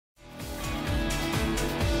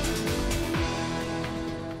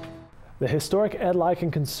The historic Ed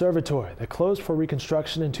Lycan Conservatory that closed for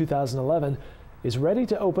reconstruction in 2011 is ready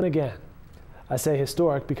to open again. I say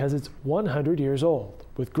historic because it's 100 years old,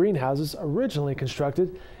 with greenhouses originally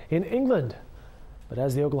constructed in England. But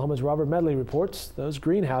as the Oklahoma's Robert Medley reports, those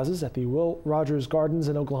greenhouses at the Will Rogers Gardens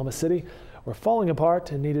in Oklahoma City were falling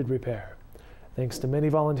apart and needed repair. Thanks to many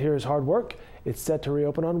volunteers' hard work, it's set to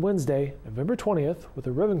reopen on Wednesday, November 20th, with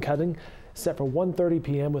a ribbon cutting set for 1:30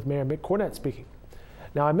 p.m. with Mayor Mick Cornett speaking.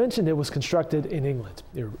 Now, I mentioned it was constructed in England.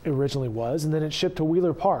 It originally was, and then it shipped to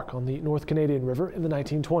Wheeler Park on the North Canadian River in the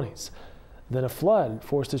 1920s. Then a flood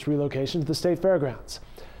forced its relocation to the state fairgrounds.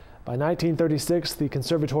 By 1936, the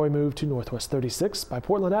conservatory moved to Northwest 36 by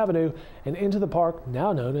Portland Avenue and into the park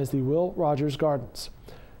now known as the Will Rogers Gardens.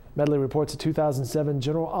 Medley reports a 2007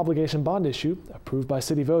 general obligation bond issue, approved by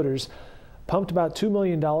city voters, pumped about $2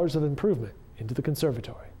 million of improvement into the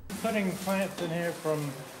conservatory. Putting plants in here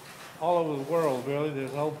from all over the world, really.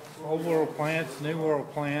 There's old world plants, new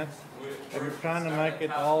world plants, and we're trying to make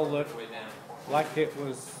it all look like it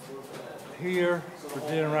was here for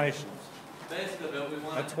generations.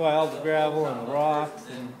 That's why all the gravel and the rocks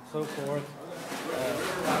and so forth,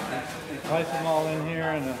 we place them all in here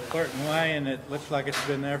in a certain way, and it looks like it's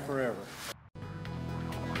been there forever.